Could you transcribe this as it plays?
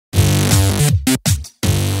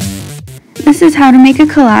this is how to make a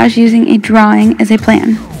collage using a drawing as a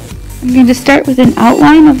plan. I'm going to start with an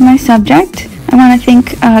outline of my subject. I want to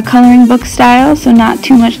think coloring book style, so not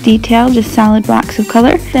too much detail, just solid blocks of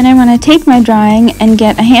color. Then I want to take my drawing and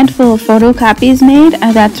get a handful of photocopies made.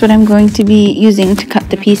 That's what I'm going to be using to cut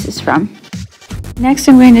the pieces from. Next,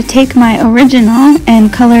 I'm going to take my original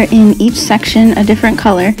and color in each section a different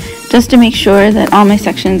color, just to make sure that all my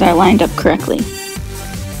sections are lined up correctly.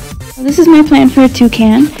 So this is my plan for a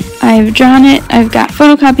toucan. I've drawn it, I've got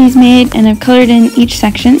photocopies made, and I've colored in each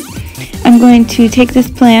section. I'm going to take this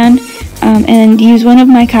plan and use one of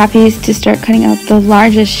my copies to start cutting out the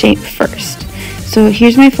largest shape first. So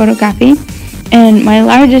here's my photocopy, and my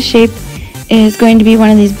largest shape is going to be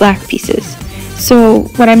one of these black pieces. So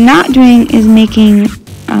what I'm not doing is making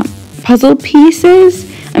puzzle pieces.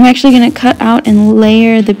 I'm actually going to cut out and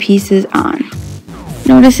layer the pieces on.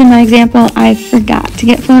 Notice in my example, I forgot to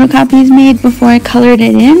get photocopies made before I colored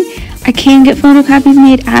it in. I can get photocopies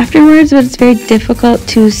made afterwards, but it's very difficult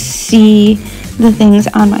to see the things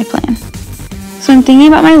on my plan. So I'm thinking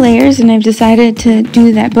about my layers, and I've decided to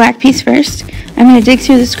do that black piece first. I'm going to dig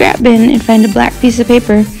through the scrap bin and find a black piece of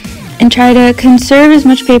paper and try to conserve as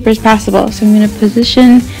much paper as possible. So I'm going to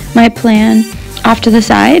position my plan off to the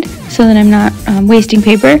side so that I'm not wasting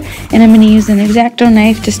paper, and I'm going to use an X-Acto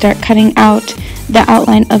knife to start cutting out the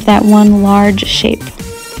outline of that one large shape.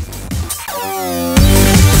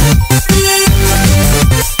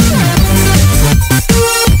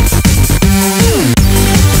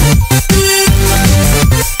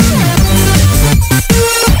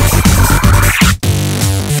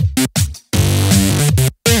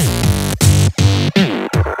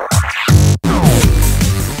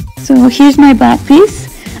 So here's my black piece.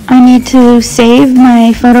 I need to save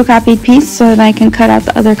my photocopied piece so that I can cut out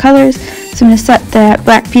the other colors. So I'm going to set that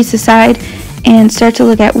black piece aside and start to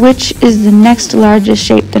look at which is the next largest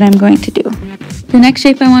shape that I'm going to do. The next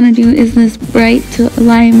shape I want to do is this bright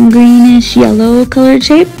lime greenish yellow colored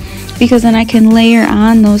shape, because then I can layer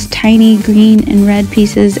on those tiny green and red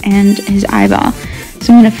pieces and his eyeball.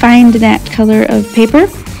 So I'm going to find that color of paper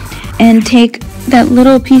and take that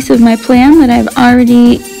little piece of my plan that I've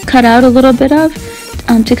already cut out a little bit of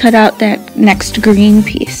to cut out that next green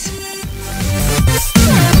piece.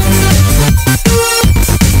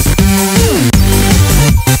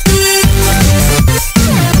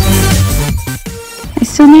 I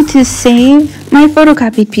still need to save my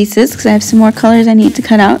photocopied pieces because I have some more colors I need to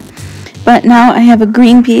cut out, but now I have a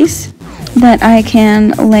green piece that I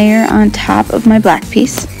can layer on top of my black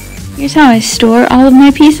piece. Here's how I store all of my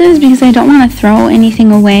pieces, because I don't want to throw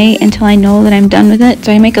anything away until I know that I'm done with it.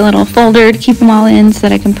 So I make a little folder to keep them all in so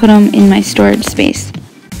that I can put them in my storage space.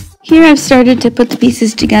 Here I've started to put the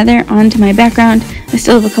pieces together onto my background. I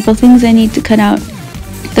still have a couple things I need to cut out.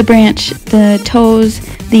 The branch, the toes,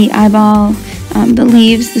 the eyeball, the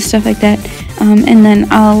leaves, the stuff like that. And then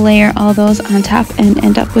I'll layer all those on top and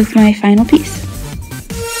end up with my final piece.